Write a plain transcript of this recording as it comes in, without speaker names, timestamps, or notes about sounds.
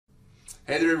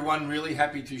Hey there everyone, really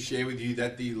happy to share with you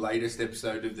that the latest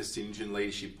episode of the Synergy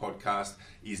Leadership Podcast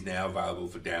is now available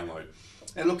for download.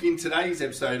 And look, in today's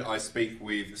episode I speak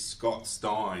with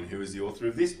Stein, who is the author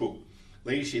of this book,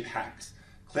 Leadership Hacks,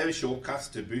 Clever Shortcuts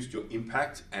to Boost Your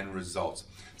Impact and Results.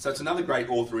 So it's another great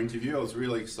author interview. I was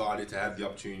really excited to have the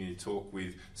opportunity to talk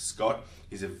with Scott.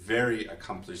 He's a very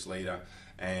accomplished leader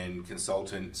and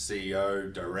consultant,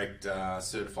 CEO, director,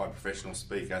 certified professional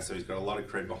speaker, so he's got a lot of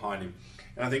cred behind him.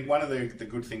 And I think one of the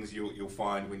good things you'll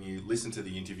find when you listen to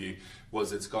the interview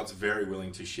was that Scott's very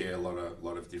willing to share a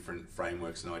lot of different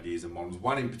frameworks and ideas and models.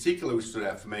 One in particular which stood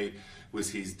out for me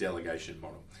was his delegation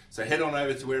model. So head on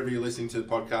over to wherever you're listening to the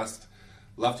podcast.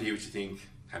 Love to hear what you think.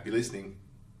 Happy listening.